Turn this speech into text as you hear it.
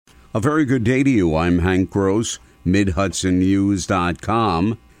A very good day to you. I'm Hank Gross,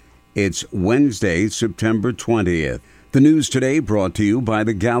 MidHudsonNews.com. It's Wednesday, September 20th. The news today brought to you by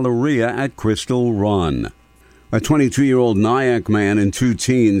the Galleria at Crystal Run. A 22-year-old Nyack man and two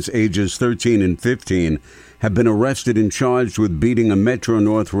teens, ages 13 and 15, have been arrested and charged with beating a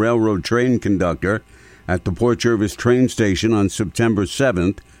Metro-North Railroad train conductor at the Port Jervis train station on September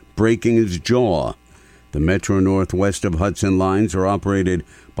 7th, breaking his jaw. The Metro-North west of Hudson lines are operated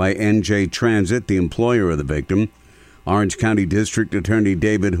by NJ Transit, the employer of the victim. Orange County District Attorney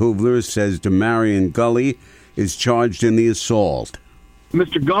David Hoovler says Demarion Gully is charged in the assault.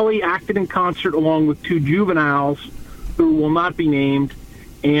 Mr. Gully acted in concert along with two juveniles who will not be named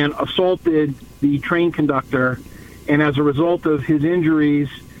and assaulted the train conductor. And as a result of his injuries,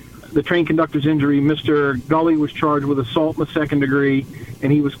 the train conductor's injury, Mr. Gully was charged with assault in the second degree,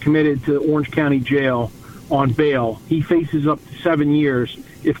 and he was committed to Orange County Jail on bail. He faces up to 7 years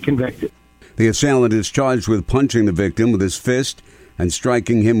if convicted. The assailant is charged with punching the victim with his fist and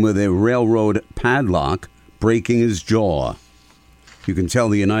striking him with a railroad padlock, breaking his jaw. You can tell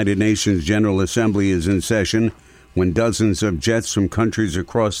the United Nations General Assembly is in session when dozens of jets from countries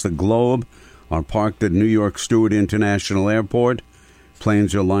across the globe are parked at New York Stewart International Airport.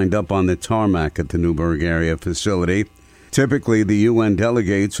 Planes are lined up on the tarmac at the Newburgh area facility. Typically, the UN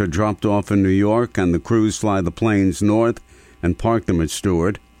delegates are dropped off in New York, and the crews fly the planes north and park them at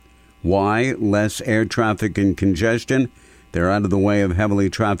Stewart. Why? Less air traffic and congestion. They're out of the way of heavily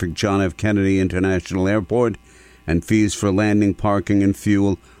trafficked John F. Kennedy International Airport, and fees for landing, parking, and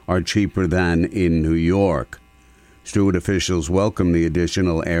fuel are cheaper than in New York. Stewart officials welcome the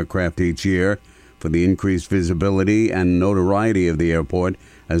additional aircraft each year for the increased visibility and notoriety of the airport,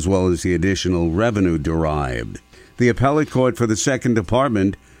 as well as the additional revenue derived. The appellate court for the Second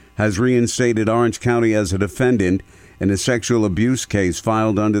Department has reinstated Orange County as a defendant in a sexual abuse case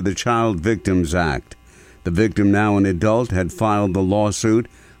filed under the Child Victims Act. The victim, now an adult, had filed the lawsuit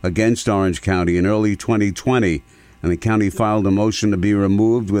against Orange County in early 2020, and the county filed a motion to be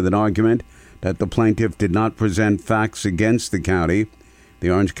removed with an argument that the plaintiff did not present facts against the county.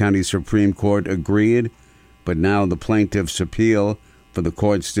 The Orange County Supreme Court agreed, but now the plaintiffs appeal for the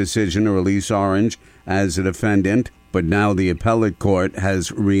court's decision to release Orange as a defendant, but now the appellate court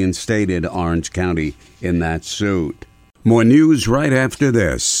has reinstated Orange County in that suit. More news right after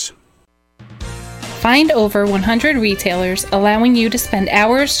this. Find over 100 retailers allowing you to spend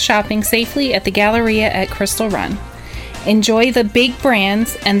hours shopping safely at the Galleria at Crystal Run. Enjoy the big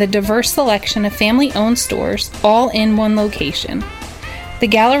brands and the diverse selection of family-owned stores all in one location. The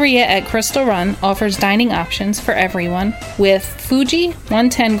Galleria at Crystal Run offers dining options for everyone with Fuji,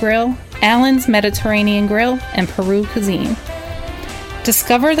 110 Grill, Allen's Mediterranean Grill, and Peru Cuisine.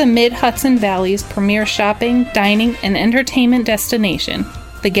 Discover the Mid-Hudson Valley's premier shopping, dining, and entertainment destination,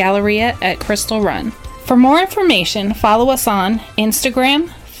 the Galleria at Crystal Run. For more information, follow us on Instagram,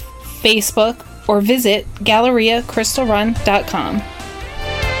 Facebook, or visit GalleriaCrystalRun.com.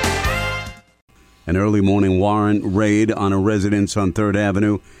 An early morning warrant raid on a residence on 3rd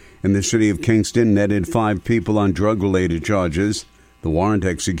Avenue in the city of Kingston netted 5 people on drug-related charges. The warrant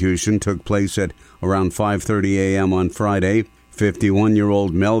execution took place at around 5:30 a.m. on Friday.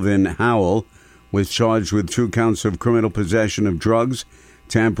 51-year-old Melvin Howell was charged with 2 counts of criminal possession of drugs,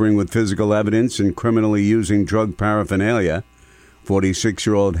 tampering with physical evidence, and criminally using drug paraphernalia.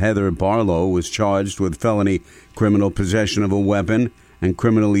 46-year-old Heather Barlow was charged with felony criminal possession of a weapon and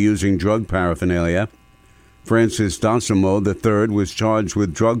criminally using drug paraphernalia. Francis Dossimo III was charged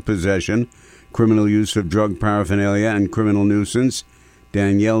with drug possession, criminal use of drug paraphernalia, and criminal nuisance.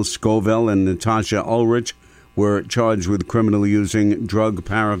 Danielle Scoville and Natasha Ulrich were charged with criminally using drug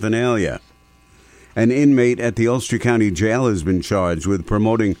paraphernalia. An inmate at the Ulster County Jail has been charged with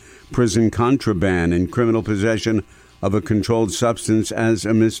promoting prison contraband and criminal possession of a controlled substance as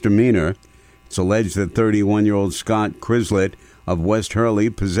a misdemeanor. It's alleged that 31-year-old Scott Crislett of West Hurley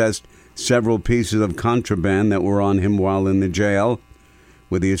possessed several pieces of contraband that were on him while in the jail.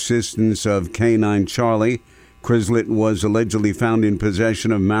 With the assistance of K9 Charlie, Crislett was allegedly found in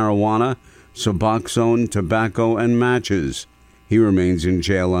possession of marijuana, Suboxone, tobacco, and matches. He remains in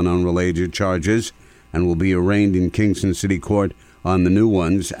jail on unrelated charges and will be arraigned in Kingston City Court on the new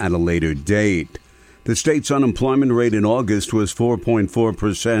ones at a later date. The state's unemployment rate in August was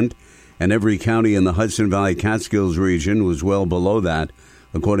 4.4%, and every county in the Hudson Valley Catskills region was well below that,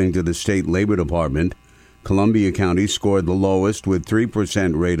 according to the state labor department. Columbia County scored the lowest with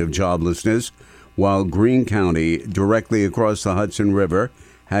 3% rate of joblessness, while Greene County, directly across the Hudson River,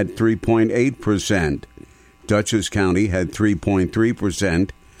 had 3.8%. Dutchess County had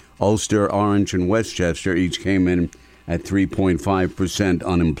 3.3%. Ulster, Orange, and Westchester each came in at 3.5%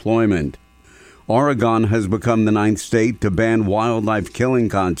 unemployment. Oregon has become the 9th state to ban wildlife killing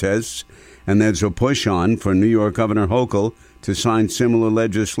contests, and there's a push on for New York Governor Hochul to sign similar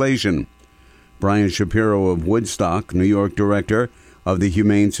legislation. Brian Shapiro of Woodstock, New York director of the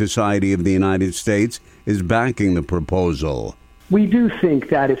Humane Society of the United States, is backing the proposal. We do think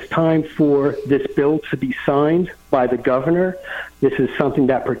that it's time for this bill to be signed by the governor. This is something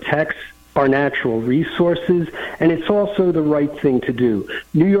that protects our natural resources, and it's also the right thing to do.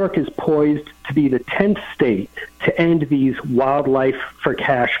 New York is poised to be the 10th state to end these wildlife for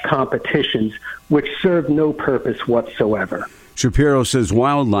cash competitions, which serve no purpose whatsoever. Shapiro says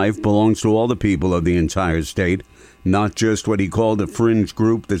wildlife belongs to all the people of the entire state, not just what he called a fringe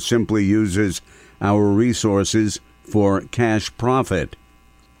group that simply uses our resources for cash profit.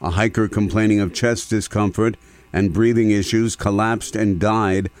 A hiker complaining of chest discomfort and breathing issues collapsed and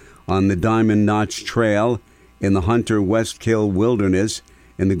died on the Diamond Notch Trail in the Hunter Westkill Wilderness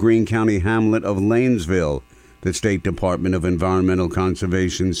in the Greene County hamlet of Lanesville, the State Department of Environmental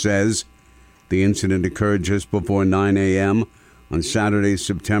Conservation says. The incident occurred just before 9 a.m. on Saturday,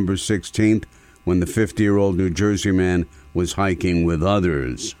 September 16th, when the 50-year-old New Jersey man was hiking with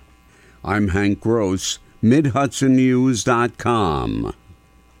others. I'm Hank Gross, MidHudsonNews.com.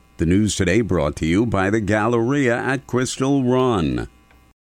 The news today brought to you by the Galleria at Crystal Run.